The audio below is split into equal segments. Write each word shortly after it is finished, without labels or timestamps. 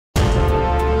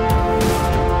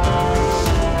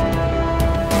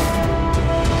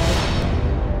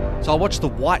So I watched The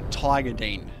White Tiger,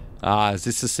 Dean. Is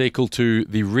this a sequel to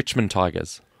The Richmond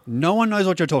Tigers? No one knows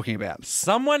what you're talking about.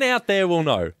 Someone out there will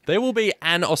know. There will be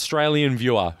an Australian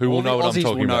viewer who will know what I'm Aussies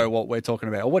talking will know about. what we're talking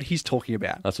about, or what he's talking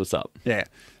about. That's what's up. Yeah.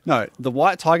 No, The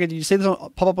White Tiger, did you see this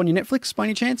pop up on your Netflix by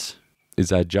any chance? Is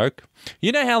that a joke?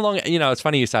 You know how long, it's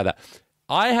funny you say that.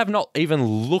 I have not even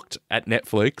looked at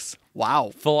Netflix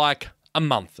Wow. for like a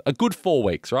month, a good 4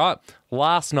 weeks, right?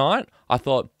 Last night, I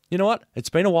thought, you know what? It's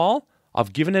been a while.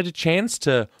 I've given it a chance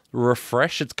to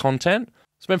refresh its content.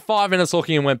 Spent 5 minutes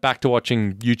looking and went back to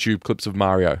watching YouTube clips of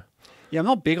Mario. Yeah, I'm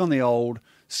not big on the old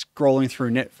scrolling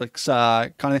through Netflix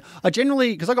kind of thing. I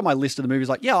generally, because I got my list of the movies,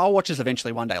 like, yeah, I'll watch this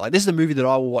eventually one day. Like, this is a movie that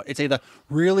I will watch. It's either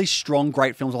really strong,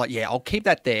 great films, like, yeah, I'll keep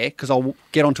that there because I'll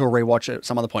get onto a rewatch at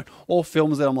some other point. Or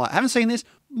films that I'm like, I haven't seen this,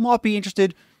 might be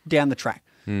interested down the track.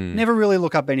 Never really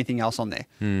look up anything else on there.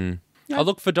 I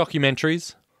look for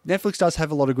documentaries. Netflix does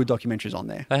have a lot of good documentaries on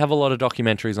there. They have a lot of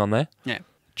documentaries on there. Yeah.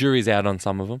 Jury's out on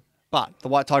some of them. But The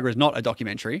White Tiger is not a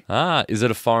documentary. Is it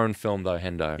a foreign film though,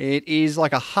 Hendo? It is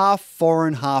like a half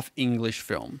foreign, half English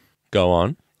film. Go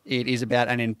on. It is about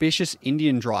an ambitious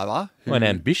Indian driver. An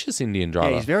ambitious Indian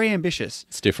driver. Yeah, he's very ambitious.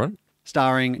 It's different.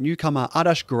 Starring newcomer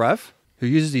Adarsh Gourav, who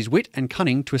uses his wit and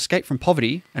cunning to escape from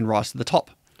poverty and rise to the top.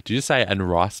 Did you say and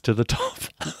rise to the top?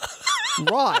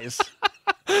 Rise?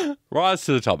 Rise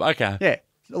to the top. Okay. Yeah.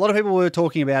 A lot of people were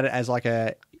talking about it as like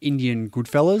a Indian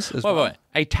Goodfellas as well. Wait.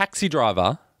 A taxi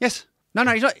driver. Yes. No,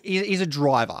 he's not. He's a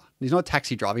driver. He's not a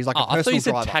taxi driver. He's like a I thought personal you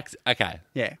said driver. taxi. Okay.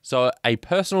 Yeah. So a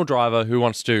personal driver who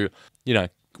wants to,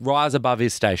 rise above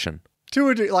his station. To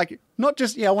a, like, not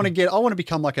just, I want to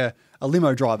become like a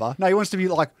limo driver. No, he wants to be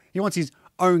like, he wants his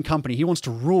own company. He wants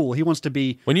to rule. He wants to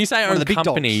be When you say one of own the big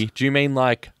company, dogs. do you mean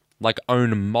like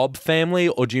own mob family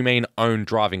or do you mean own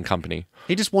driving company?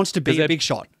 He just wants to be a they're- big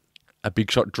shot. A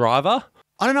big shot driver?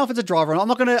 I don't know if it's a driver. I'm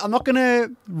not gonna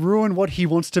ruin what he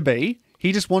wants to be.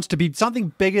 He just wants to be something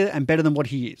bigger and better than what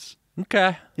he is.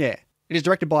 Okay. Yeah. It is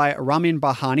directed by Ramin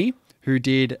Bahrani, who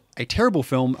did a terrible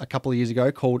film a couple of years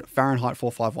ago called Fahrenheit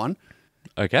 451.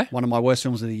 Okay. One of my worst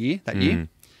films of the year, that year.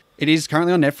 It is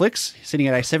currently on Netflix, sitting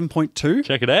at a 7.2.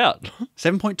 Check it out.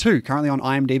 7.2, currently on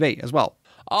IMDb as well.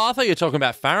 Oh, I thought you were talking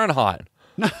about Fahrenheit.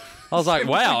 No. I was like,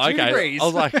 wow, 7.2 okay. degrees.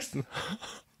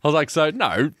 I was like, so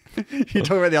no. You're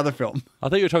talking about the other film. I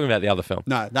thought you were talking about the other film.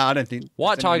 No, I don't think.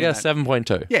 White that's anything Tiger like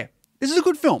that. 7.2. Yeah. This is a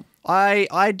good film.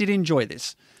 I did enjoy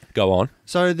this. Go on.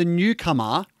 So the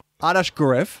newcomer, Adarsh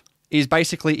Gourav, is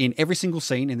basically in every single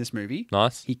scene in this movie.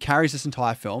 Nice. He carries this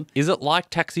entire film. Is it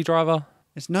like Taxi Driver?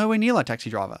 It's nowhere near like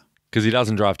Taxi Driver. Because he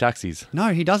doesn't drive taxis.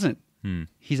 No, he doesn't.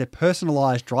 He's a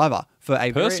personalised driver for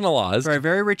a Personalised? for a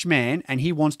very rich man, and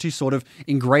he wants to sort of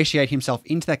ingratiate himself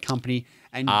into that company,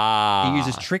 and he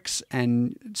uses tricks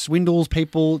and swindles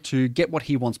people to get what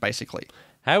he wants, basically.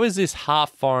 How is this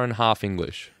half foreign, half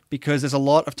English? Because there's a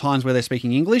lot of times where they're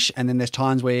speaking English, and then there's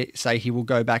times where, say, he will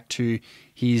go back to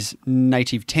his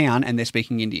native town and they're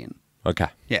speaking Indian. Okay.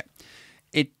 Yeah.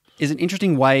 It is an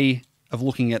interesting way of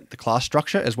looking at the class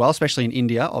structure as well, especially in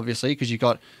India, obviously, because you've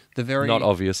got the very... Not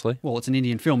obviously. Well, it's an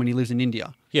Indian film and he lives in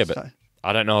India. Yeah, but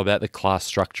I don't know about the class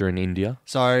structure in India.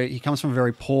 So he comes from a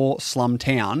very poor slum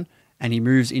town and he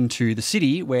moves into the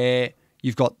city where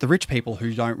you've got the rich people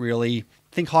who don't really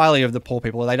think highly of the poor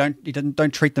people. They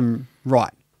don't treat them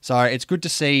right. So it's good to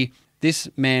see this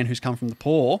man who's come from the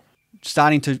poor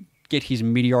starting to get his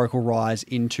meteorical rise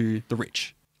into the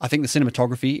rich. I think the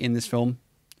cinematography in this film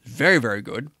is very, very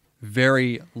good.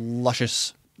 Very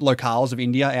luscious locales of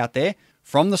India out there.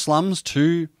 From the slums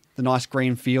to the nice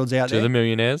green fields out there. To the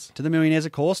millionaires. To the millionaires,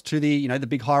 of course. To the, the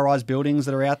big high-rise buildings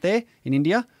that are out there in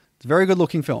India. It's a very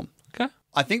good-looking film. Okay.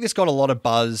 I think this got a lot of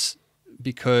buzz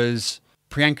because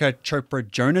Priyanka Chopra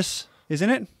Jonas is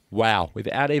in it. Wow.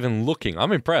 Without even looking.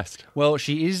 I'm impressed. Well,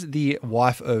 she is the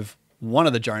wife of one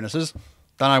of the Jonases.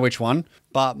 Don't know which one.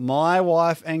 But my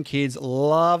wife and kids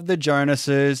love the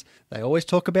Jonases. They always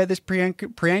talk about this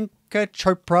Priyanka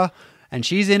Chopra, and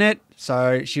she's in it.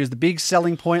 So she was the big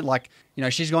selling point. Like,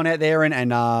 she's gone out there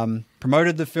and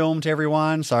promoted the film to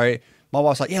everyone. So my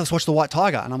wife's like, yeah, let's watch The White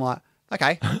Tiger. And I'm like,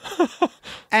 okay.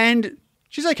 And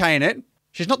she's okay in it.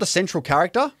 She's not the central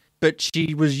character, but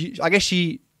I guess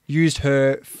she used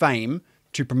her fame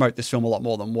to promote this film a lot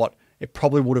more than what it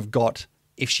probably would have got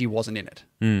if she wasn't in it.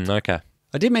 Okay.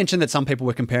 I did mention that some people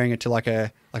were comparing it to like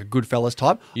a Goodfellas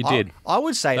type. You did. I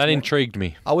would say That intrigued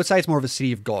me. I would say it's more of a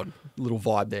City of God little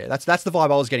vibe there. That's the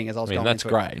vibe I was getting as I was going. That's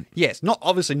into it. great. Yes,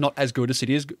 obviously not as good as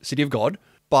City of God,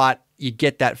 but you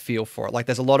get that feel for it. Like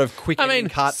there's a lot of quick editing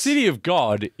cuts. City of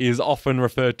God is often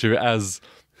referred to as,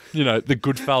 the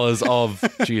Goodfellas of,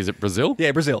 is it Brazil?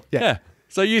 Yeah, Brazil. Yeah.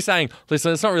 So you're saying,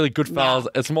 listen, it's not really Goodfellas.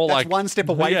 It's more That's like one step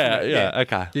away from it. Yeah,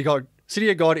 okay. You got City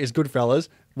of God is Goodfellas.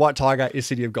 White Tiger is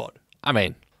City of God. I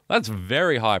mean, that's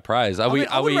very high praise. I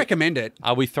would recommend it.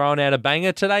 Are we throwing out a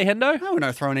banger today, Hendo? No, we're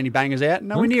not throwing any bangers out.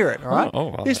 Nowhere near it, all right?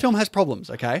 Well. This film has problems,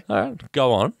 okay? All right,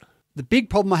 go on. The big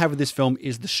problem I have with this film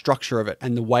is the structure of it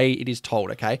and the way it is told,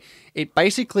 okay? It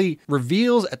basically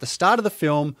reveals at the start of the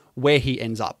film where he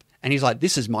ends up. And he's like,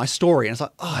 this is my story. And it's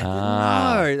like, oh,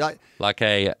 no. Like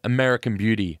a American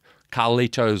Beauty,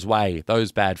 Carlito's Way,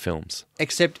 those bad films.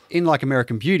 Except in like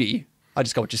American Beauty, I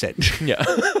just got what you said. Yeah.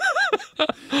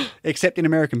 Except in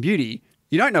American Beauty,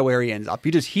 you don't know where he ends up.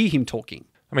 You just hear him talking.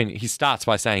 I mean, he starts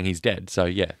by saying he's dead. So,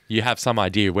 yeah, you have some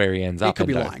idea where he ends up. He could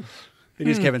be lying. It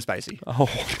is Kevin Spacey. Oh,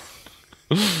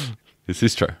 this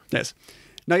is true. Yes.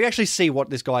 No, you actually see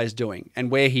what this guy is doing and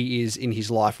where he is in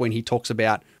his life when he talks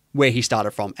about where he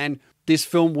started from. And this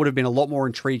film would have been a lot more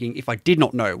intriguing if I did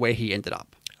not know where he ended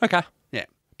up. Okay. Yeah.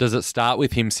 Does it start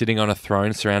with him sitting on a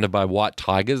throne surrounded by white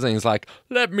tigers and he's like,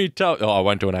 let me tell... Oh, I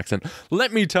won't do an accent.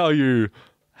 Let me tell you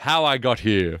how I got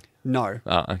here. No.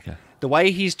 Oh, okay. The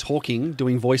way he's talking,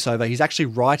 doing voiceover, he's actually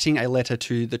writing a letter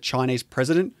to the Chinese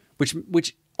president,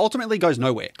 which ultimately goes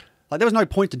nowhere. Like, there was no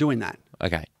point to doing that.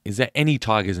 Okay. Is there any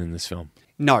tigers in this film?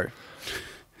 No.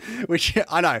 Which,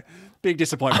 I know, big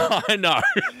disappointment. I know.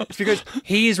 It's because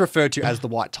he is referred to as the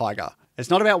white tiger. It's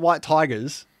not about white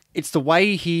tigers. It's the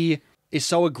way he is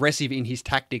so aggressive in his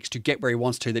tactics to get where he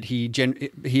wants to that he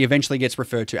eventually gets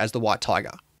referred to as the white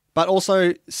tiger. But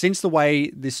also, since the way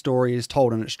this story is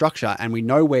told and its structure, and we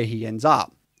know where he ends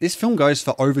up, this film goes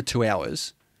for over 2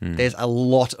 hours. There's a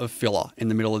lot of filler in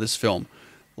the middle of this film.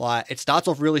 Like, it starts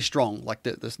off really strong, like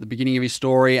the beginning of his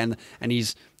story and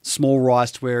his small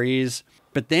rise to where he is.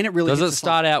 But then it really Does it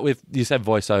start out with, you said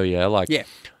voiceover, yeah? Like, yeah.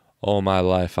 All my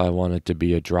life I wanted to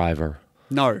be a driver.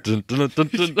 No. Dun, dun, dun,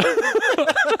 dun, dun.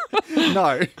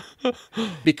 No.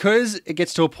 Because it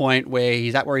gets to a point where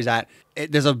he's at where he's at,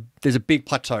 there's a big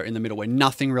plateau in the middle where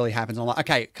nothing really happens. I'm like,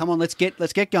 okay, come on, let's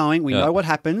get going. We know what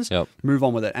happens. Yep. Move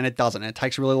on with it. And it doesn't. And it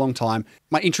takes a really long time.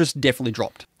 My interest definitely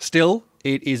dropped. Still,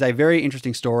 it is a very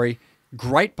interesting story.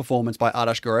 Great performance by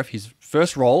Adarsh Gourav. His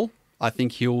first role. I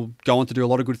think he'll go on to do a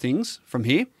lot of good things from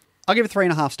here. I'll give it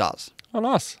 3.5 stars. Oh,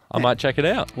 nice. I might check it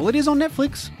out. Well, it is on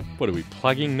Netflix. What are we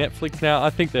plugging Netflix now?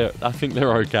 I think they're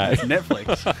okay. It's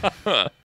Netflix.